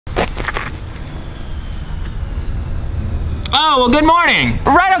Oh, well, good morning.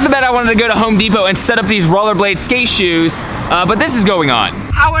 Right off the bat, I wanted to go to Home Depot and set up these rollerblade skate shoes, but this is going on.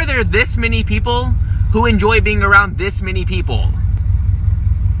 How are there this many people who enjoy being around this many people?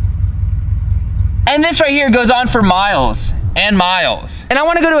 And this right here goes on for miles and miles. And I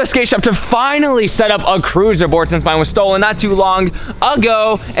want to go to a skate shop to finally set up a cruiser board since mine was stolen not too long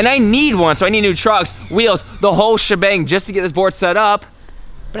ago, and I need one, so I need new trucks, wheels, the whole shebang just to get this board set up.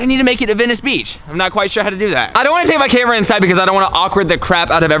 But I need to make it to Venice Beach. I'm not quite sure how to do that. I don't want to take my camera inside because I don't want to awkward the crap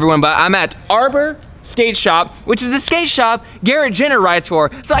out of everyone, but I'm at Arbor Skate Shop, which is the skate shop Garrett Jenner rides for,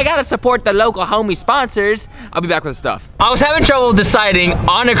 so I gotta support the local homie sponsors. I'll be back with the stuff. I was having trouble deciding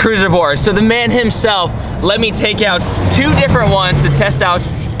on a cruiser board, so the man himself let me take out 2 different ones to test out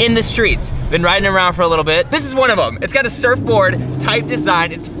in the streets. Been riding around for a little bit. This is one of them. It's got a surfboard type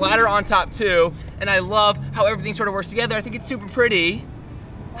design. It's flatter on top too, and I love how everything sort of works together. I think it's super pretty.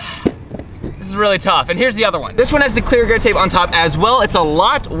 This is really tough. And here's the other one. This one has the clear grit tape on top as well. It's a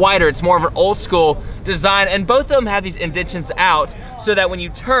lot wider. It's more of an old school design, and both of them have these indentions out so that when you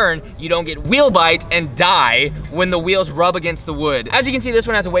turn, you don't get wheel bite and die when the wheels rub against the wood. As you can see, this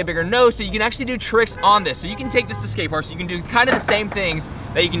one has a way bigger nose, so you can actually do tricks on this. So you can take this to skate parks. So you can do kind of the same things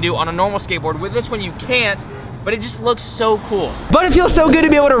that you can do on a normal skateboard. With this one, you can't, but it just looks so cool. But it feels so good to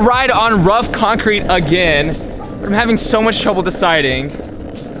be able to ride on rough concrete again. But I'm having so much trouble deciding.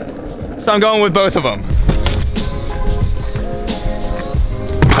 So I'm going with both of them.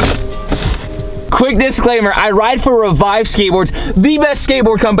 Quick disclaimer, I ride for Revive Skateboards, the best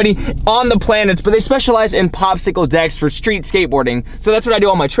skateboard company on the planet, but they specialize in popsicle decks for street skateboarding. So that's what I do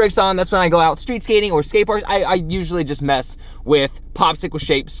all my tricks on. That's when I go out street skating or skate parks. I usually just mess with popsicle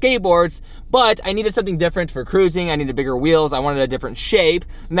shaped skateboards, but I needed something different for cruising. I needed bigger wheels. I wanted a different shape,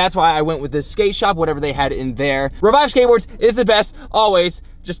 and that's why I went with this skate shop, whatever they had in there. Revive Skateboards is the best, always.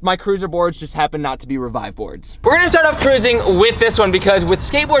 Just my cruiser boards just happen not to be Revive boards. We're gonna start off cruising with this one because with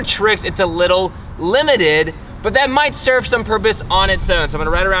skateboard tricks, it's a little limited, but that might serve some purpose on its own. So I'm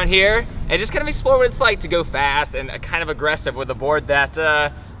gonna ride around here and just kind of explore what it's like to go fast and kind of aggressive with a board that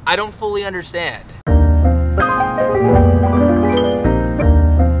I don't fully understand.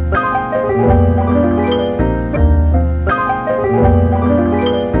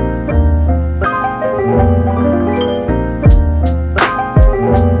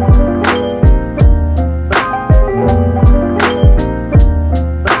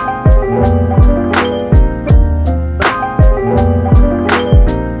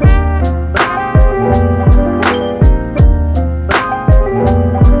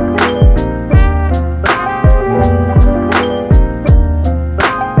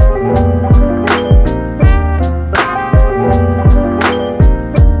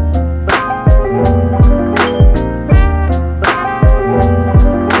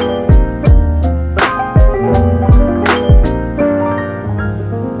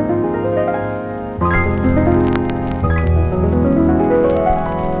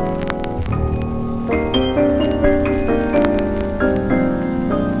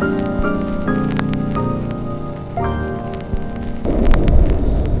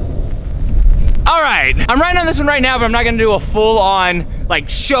 I'm riding on this one right now, but I'm not gonna do a full-on like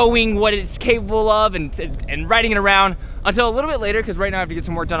showing what it's capable of and riding it around until a little bit later, because right now I have to get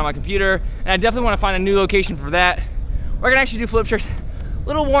some work done on my computer, and I definitely want to find a new location for that. We're gonna actually do flip tricks, a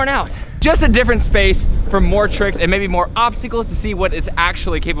little worn out. Just a different space for more tricks and maybe more obstacles to see what it's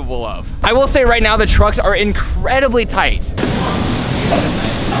actually capable of. I will say right now the trucks are incredibly tight.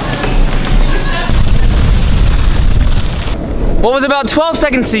 What was about 12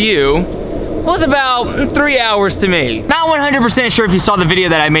 seconds to you was about 3 hours to me. Not 100% sure if you saw the video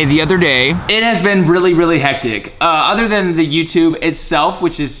that I made the other day. It has been really, really hectic. Other than the YouTube itself,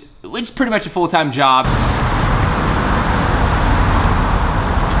 which is pretty much a full-time job.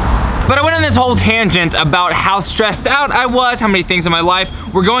 But I went on this whole tangent about how stressed out I was, how many things in my life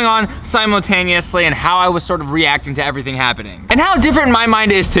were going on simultaneously, and how I was sort of reacting to everything happening. And how different my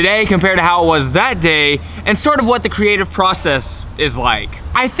mind is today compared to how it was that day, and sort of what the creative process is like.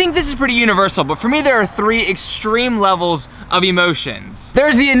 I think this is pretty universal, but for me there are 3 extreme levels of emotions.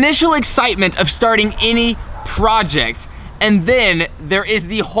 There's the initial excitement of starting any project, and then there is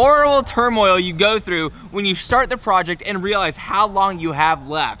the horrible turmoil you go through when you start the project and realize how long you have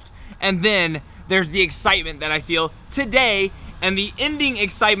left. And then there's the excitement that I feel today and the ending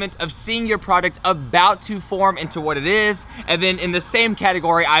excitement of seeing your product about to form into what it is. And then in the same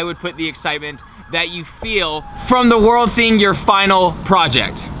category, I would put the excitement that you feel from the world seeing your final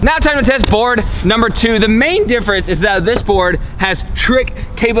project. Now time to test board number 2. The main difference is that this board has trick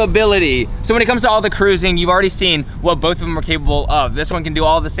capability. So when it comes to all the cruising, you've already seen what both of them are capable of. This one can do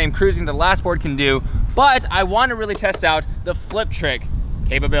all the same cruising the last board can do, but I want to really test out the flip trick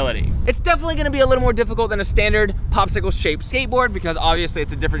capability. It's definitely gonna be a little more difficult than a standard popsicle shaped skateboard because obviously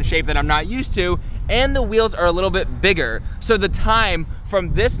it's a different shape that I'm not used to, and the wheels are a little bit bigger. So the time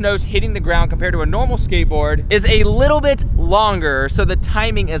from this nose hitting the ground compared to a normal skateboard is a little bit longer, so the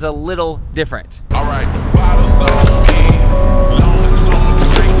timing is a little different. All right, bottles on me, long as I'm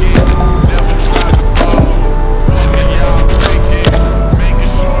drinking, never try to ball, fucking y'all thinking, making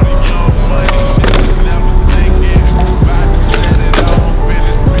sure the young money shit is never sinking, about to set it off, and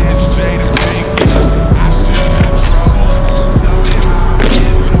this bitch Jada Pinkett, I should control, tell me how I'm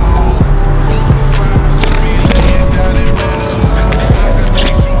getting home, go to find to be laying down in bed alone, I can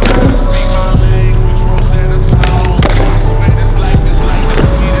teach you how to speak my language, Rosetta Stone, I swear this life is like the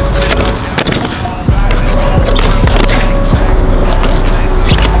sweetest thing I've ever known, riding home, King Jackson on those niggas,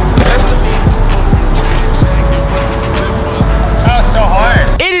 never needs to fucking red jacket with some zippers. Oh, so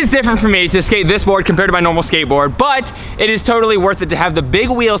hard. It is different for me to skate this board compared to my normal skateboard, but it is totally worth it to have the big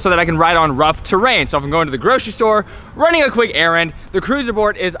wheels so that I can ride on rough terrain. So if I'm going to the grocery store, running a quick errand, the cruiser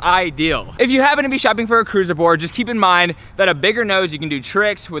board is ideal. If you happen to be shopping for a cruiser board, just keep in mind that a bigger nose, you can do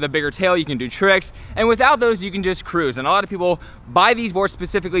tricks. With a bigger tail, you can do tricks. And without those, you can just cruise. And a lot of people buy these boards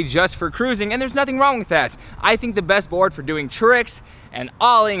specifically just for cruising, and there's nothing wrong with that. I think the best board for doing tricks and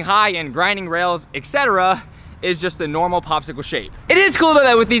olling high and grinding rails, etc., is just the normal popsicle shape. It is cool though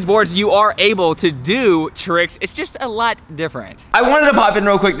that with these boards you are able to do tricks. It's just a lot different. I wanted to pop in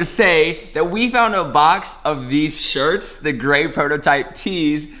real quick to say that we found a box of these shirts, the gray prototype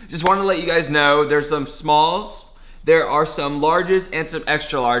tees. Just wanted to let you guys know there's some smalls, there are some larges and some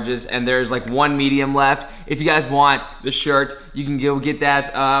extra larges, and there's like one medium left. If you guys want the shirt, you can go get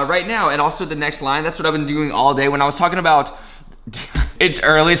that right now. And also the next line, that's what I've been doing all day. When I was talking about it's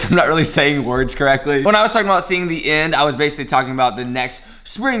early, so I'm not really saying words correctly. When I was talking about seeing the end, I was basically talking about the next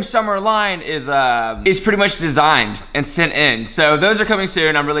spring summer line is pretty much designed and sent in. So those are coming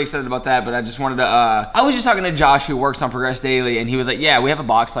soon. I'm really excited about that, but I just wanted to, I was just talking to Josh who works on Progress Daily, and he was like, yeah, we have a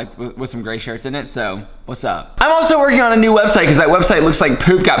box like with some gray shirts in it, so what's up? I'm also working on a new website because that website looks like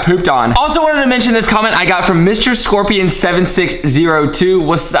poop got pooped on. Also wanted to mention this comment I got from Mr. Scorpion 7602.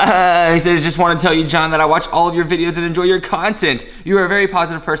 What's up? He says, just want to tell you, John, that I watch all of your videos and enjoy your content. You are a very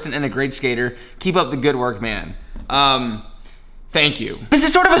positive person and a great skater. Keep up the good work, man. Thank you. This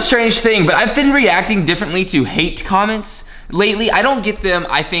is sort of a strange thing, but I've been reacting differently to hate comments lately. I don't get them,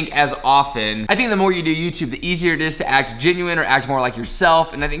 I think, as often. I think the more you do YouTube, the easier it is to act genuine or act more like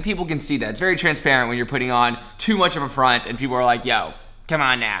yourself, and I think people can see that. It's very transparent when you're putting on too much of a front and people are like, yo, come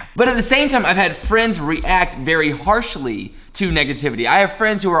on now. But at the same time, I've had friends react very harshly to negativity. I have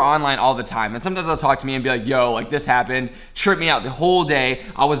friends who are online all the time, and sometimes they'll talk to me and be like, yo, like this happened, tripped me out the whole day,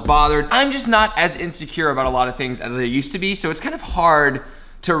 I was bothered. I'm just not as insecure about a lot of things as I used to be, so it's kind of hard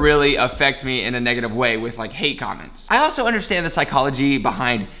to really affect me in a negative way with like hate comments. I also understand the psychology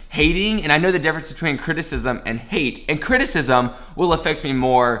behind hating, and I know the difference between criticism and hate, and criticism will affect me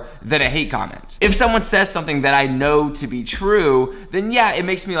more than a hate comment. If someone says something that I know to be true, then yeah, it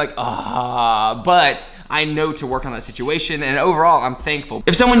makes me like, but I know to work on that situation, and overall, I'm thankful.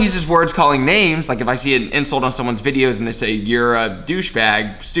 If someone uses words calling names, like if I see an insult on someone's videos and they say, you're a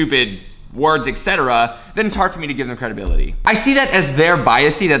douchebag, stupid, words, etc., then it's hard for me to give them credibility. I see that as their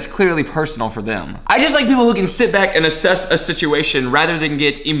biasy that's clearly personal for them. I just like people who can sit back and assess a situation rather than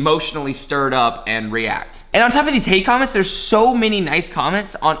get emotionally stirred up and react. And on top of these hate comments, there's so many nice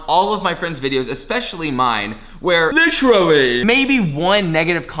comments on all of my friends' videos, especially mine, where literally maybe one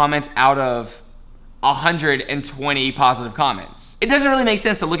negative comment out of 120 positive comments. It doesn't really make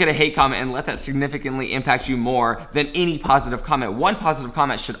sense to look at a hate comment and let that significantly impact you more than any positive comment. One positive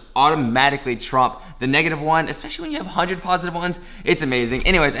comment should automatically trump the negative one, especially when you have 100 positive ones. It's amazing.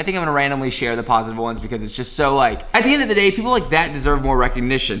 Anyways, I think I'm gonna randomly share the positive ones because it's just so like, at the end of the day, people like that deserve more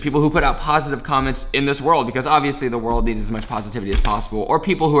recognition. People who put out positive comments in this world, because obviously the world needs as much positivity as possible, or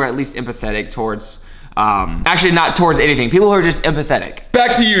people who are at least empathetic towards actually not towards anything. People who are just empathetic.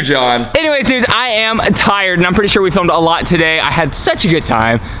 Back to you, John. Anyways, dudes, I am tired and I'm pretty sure we filmed a lot today. I had such a good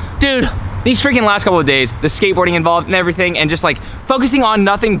time. Dude, these freaking last couple of days, the skateboarding involved and everything, and just like focusing on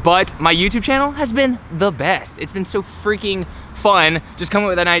nothing but my YouTube channel has been the best. It's been so freaking fun just coming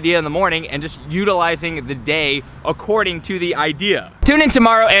up with an idea in the morning and just utilizing the day according to the idea. Tune in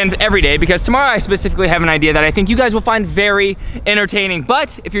tomorrow and every day, because tomorrow I specifically have an idea that I think you guys will find very entertaining.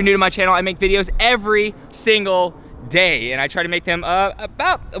 But if you're new to my channel, I make videos every single day, and I try to make them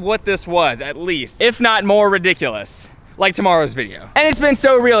about what this was, at least, if not more ridiculous, like tomorrow's video. And it's been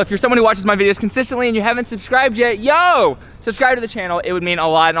so real. If you're someone who watches my videos consistently and you haven't subscribed yet, yo, subscribe to the channel. It would mean a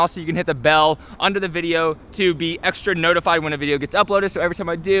lot. And also you can hit the bell under the video to be extra notified when a video gets uploaded. So every time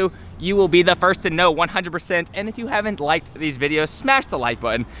I do, you will be the first to know 100%. And if you haven't liked these videos, smash the like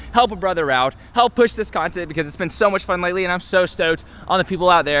button, help a brother out, help push this content, because it's been so much fun lately and I'm so stoked on the people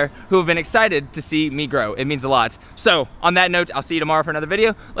out there who have been excited to see me grow. It means a lot. So on that note, I'll see you tomorrow for another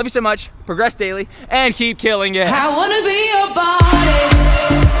video. Love you so much, progress daily, and keep killing it. I wanna be your body.